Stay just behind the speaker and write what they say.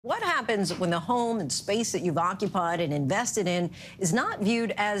What happens when the home and space that you've occupied and invested in is not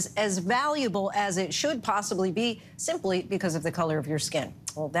viewed as valuable as it should possibly be simply because of the color of your skin?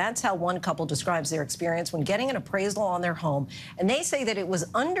 Well, that's how one couple describes their experience when getting an appraisal on their home. And they say that it was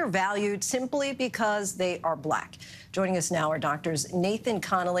undervalued simply because they are Black. Joining us now are doctors Nathan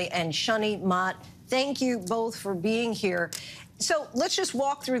Connolly and Shani Mott. Thank you both for being here. So let's just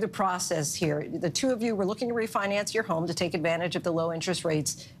walk through the process here. The two of you were looking to refinance your home to take advantage of the low interest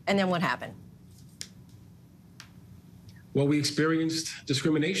rates. And then what happened? Well, we experienced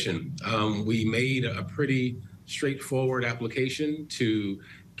discrimination. We made a pretty straightforward application to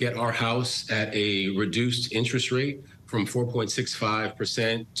get our house at a reduced interest rate from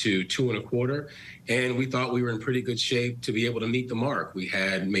 4.65% to 2.25%. And we thought we were in pretty good shape to be able to meet the mark. We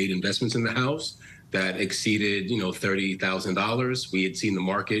had made investments in the house that exceeded, $30,000. We had seen the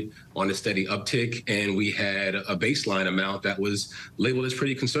market on a steady uptick, and we had a baseline amount that was labeled as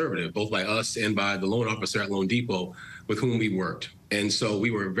pretty conservative, both by us and by the loan officer at Loan Depot with whom we worked. And so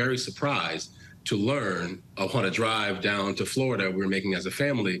we were very surprised to learn upon a drive down to Florida we were making as a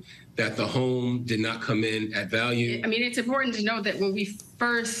family that the home did not come in at value. I mean, it's important to know that when we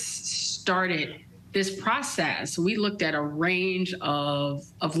first started this process, we looked at a range of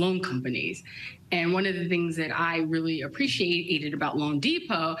loan companies. And one of the things that I really appreciated about Loan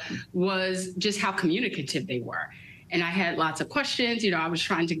Depot was just how communicative they were. And I had lots of questions. I was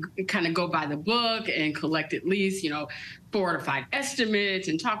trying to kind of go by the book and collect at least, 4 to 5 estimates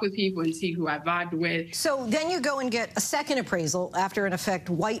and talk with people and see who I vibed with. So then you go and get a second appraisal after, in effect,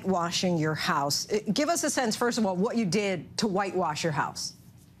 whitewashing your house. Give us a sense, first of all, what you did to whitewash your house.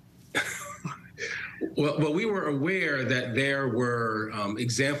 Well, we were aware that there were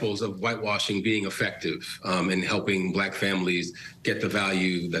examples of whitewashing being effective in helping Black families get the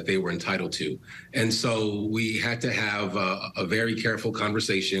value that they were entitled to. And so we had to have a very careful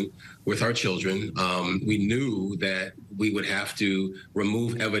conversation with our children. We knew that we would have to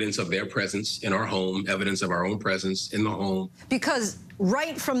remove evidence of their presence in our home, evidence of our own presence in the home. Because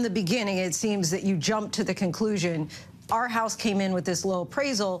right from the beginning, it seems that you jumped to the conclusion, our house came in with this low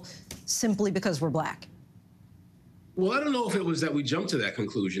appraisal simply because we're Black. Well, I don't know if it was that we jumped to that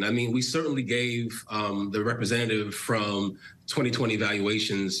conclusion. I mean, we certainly gave the representative from 2020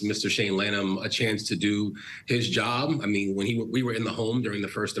 valuations, Mr. Shane Lanham, a chance to do his job. I mean, when we were in the home during the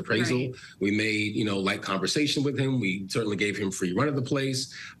first appraisal, right, we made, light conversation with him. We certainly gave him free run of the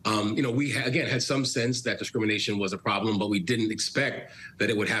place. We had some sense that discrimination was a problem, but we didn't expect that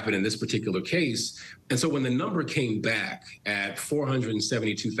it would happen in this particular case. And so when the number came back at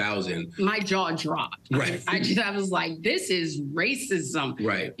 $472,000, my jaw dropped. Right. I was like, this is racism.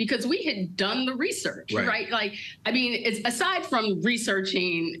 Right. Because we had done the research, right? It's aside from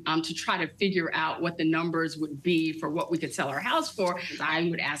researching to try to figure out what the numbers would be for what we could sell our house for, I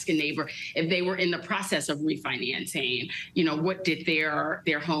would ask a neighbor if they were in the process of refinancing, what did their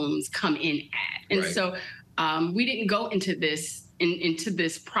homes come in at? And right. So we didn't go into this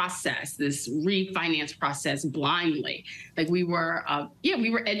process, this refinance process blindly. Like we were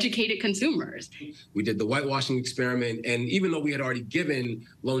educated consumers. We did the whitewashing experiment, and even though we had already given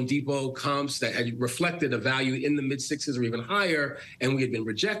Loan Depot comps that had reflected a value in the mid-6s or even higher, and we had been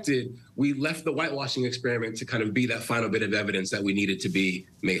rejected, we left the whitewashing experiment to kind of be that final bit of evidence that we needed to be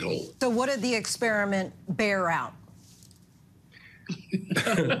made whole. So what did the experiment bear out?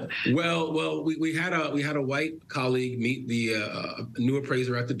 Well, we had a white colleague meet the new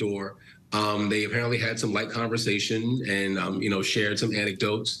appraiser at the door. They apparently had some light conversation and shared some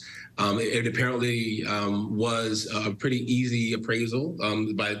anecdotes. It apparently was a pretty easy appraisal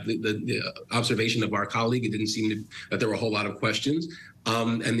by the observation of our colleague. It didn't seem that there were a whole lot of questions,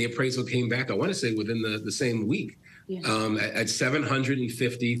 and the appraisal came back, I want to say, within the same week, at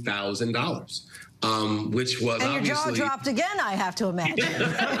 $750,000. Which was and obviously... your jaw dropped again, I have to imagine.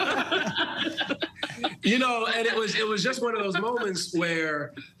 And it was just one of those moments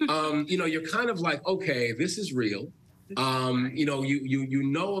where, you're kind of like, okay, this is real. You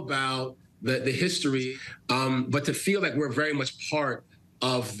know about the history, but to feel like we're very much part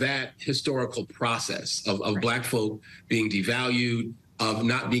of that historical process of right. Black folk being devalued, of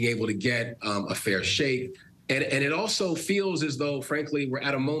not being able to get a fair shake. And it also feels as though, frankly, we're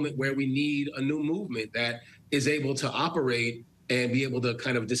at a moment where we need a new movement that is able to operate and be able to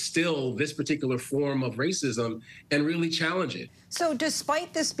kind of distill this particular form of racism and really challenge it. So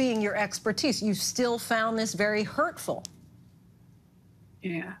despite this being your expertise, you still found this very hurtful.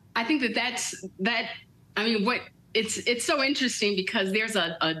 Yeah, I think it's so interesting because there's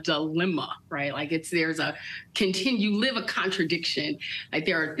a dilemma, right? Like you live a contradiction. Like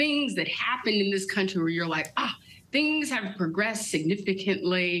there are things that happen in this country where you're like, things have progressed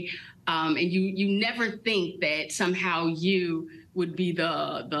significantly, and you never think that somehow you would be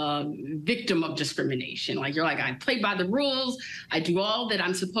the victim of discrimination. Like, you're like, I play by the rules, I do all that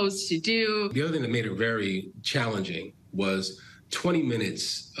I'm supposed to do. The other thing that made it very challenging was 20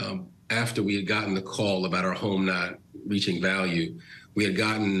 minutes after we had gotten the call about our home not reaching value, we had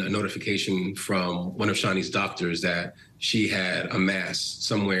gotten a notification from one of Shani's doctors that she had a mass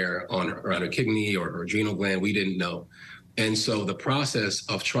somewhere around her kidney or her adrenal gland. We didn't know. And so the process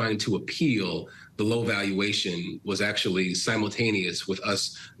of trying to appeal the low valuation was actually simultaneous with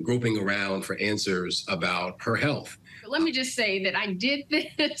us groping around for answers about her health. Let me just say that I did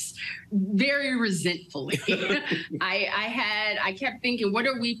this very resentfully. I kept thinking, what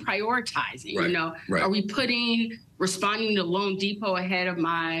are we prioritizing? Right, You know, right. Are we putting responding to Loan Depot ahead of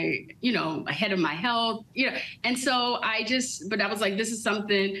my health? You know, and so but I was like, this is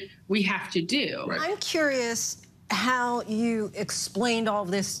something we have to do. Right. I'm curious how you explained all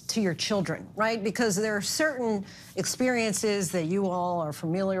of this to your children, right? Because there are certain experiences that you all are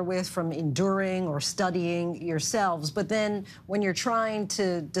familiar with from enduring or studying yourselves, but then when you're trying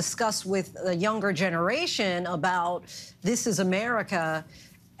to discuss with a younger generation about this is America,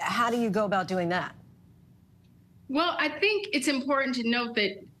 how do you go about doing that? Well, I think it's important to note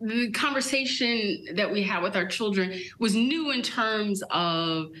that the conversation that we had with our children was new in terms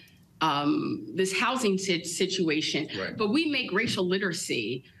of this housing situation, right. But we make racial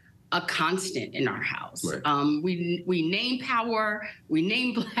literacy a constant in our house. Right. We name power, we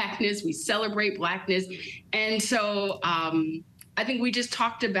name Blackness, we celebrate Blackness. And so I think we just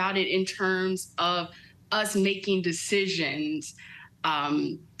talked about it in terms of us making decisions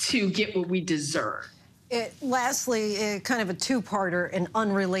to get what we deserve. Lastly, kind of a two-parter and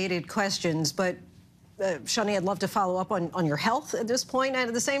unrelated questions, but Shani, I'd love to follow up on your health at this point and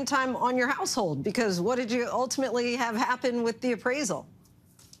at the same time on your household, because what did you ultimately have happen with the appraisal?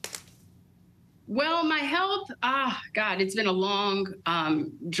 Well, my health, God, it's been a long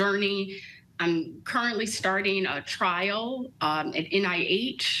journey. I'm currently starting a trial at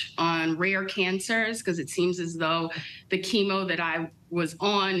NIH on rare cancers because it seems as though the chemo that I was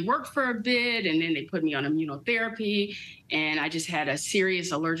on worked for a bit, and then they put me on immunotherapy, and I just had a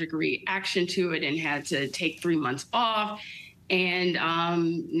serious allergic reaction to it and had to take 3 months off. And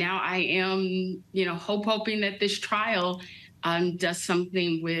now I am, hoping that this trial does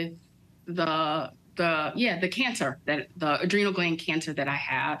something with the cancer, the adrenal gland cancer that I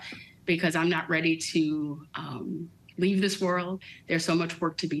have, because I'm not ready to leave this world. There's so much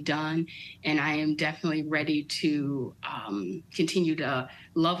work to be done, and I am definitely ready to continue to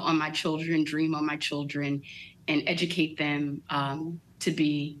love on my children, dream on my children, and educate them to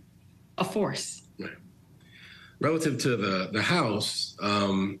be a force. Right. Relative to the house,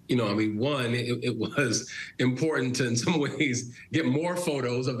 one, it was important to, in some ways, get more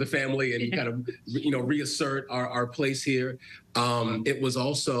photos of the family and kind of, reassert our place here. It was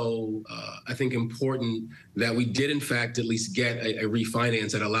also, I think, important that we did, in fact, at least get a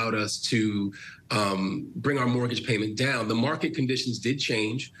refinance that allowed us to bring our mortgage payment down. The market conditions did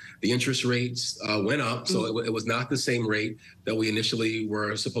change. The interest rates went up, so it was not the same rate that we initially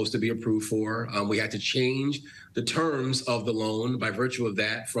were supposed to be approved for. We had to change the terms of the loan by virtue of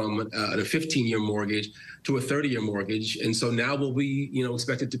that from a 15-year mortgage to a 30-year mortgage. And so now we'll be,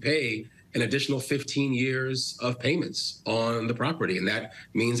 expected to pay an additional 15 years of payments on the property. And that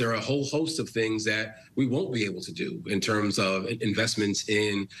means there are a whole host of things that we won't be able to do in terms of investments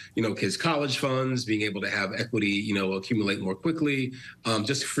in, kids' college funds, being able to have equity, accumulate more quickly,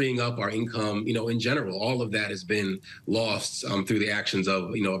 just freeing up our income, in general. All of that has been lost through the actions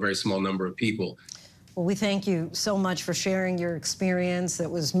of, a very small number of people. Well, we thank you so much for sharing your experience. That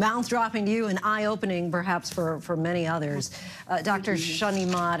was mouth-dropping to you and eye-opening, perhaps, for many others. Dr.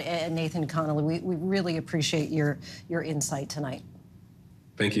 Shani Mott and Nathan Connolly, we really appreciate your insight tonight.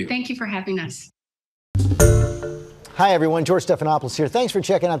 Thank you. Thank you for having us. Hi, everyone. George Stephanopoulos here. Thanks for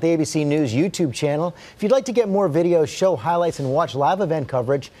checking out the ABC News YouTube channel. If you'd like to get more videos, show highlights, and watch live event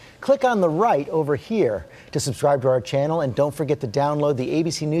coverage, click on the right over here to subscribe to our channel. And don't forget to download the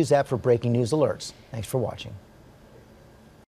ABC News app for breaking news alerts. Thanks for watching.